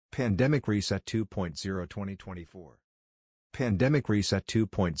Pandemic Reset 2.0 2024. Pandemic Reset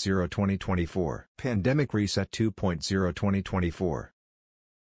 2.0 2024. Pandemic Reset 2.0 2024.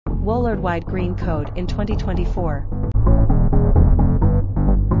 Worldwide Green Code in 2024.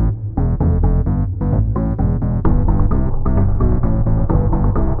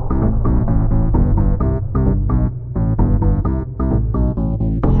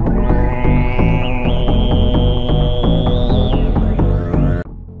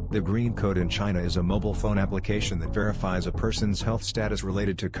 The Green Code in China is a mobile phone application that verifies a person's health status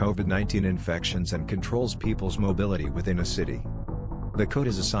related to COVID-19 infections and controls people's mobility within a city. The code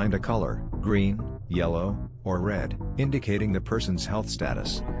is assigned a color, green, yellow, or red, indicating the person's health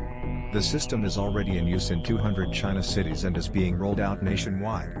status. The system is already in use in 200 China cities and is being rolled out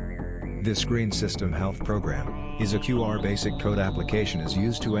nationwide. This Green System Health Program is a QR basic code application is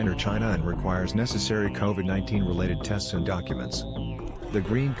used to enter China and requires necessary COVID-19 related tests and documents. The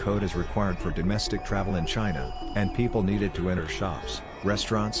Green Code is required for domestic travel in China, and people need it to enter shops,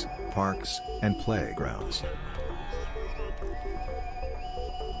 restaurants, parks, and playgrounds.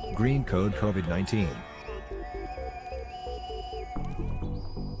 Green Code COVID-19.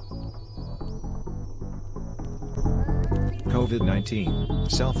 COVID-19,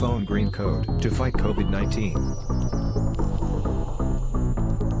 cell phone green code to fight COVID-19.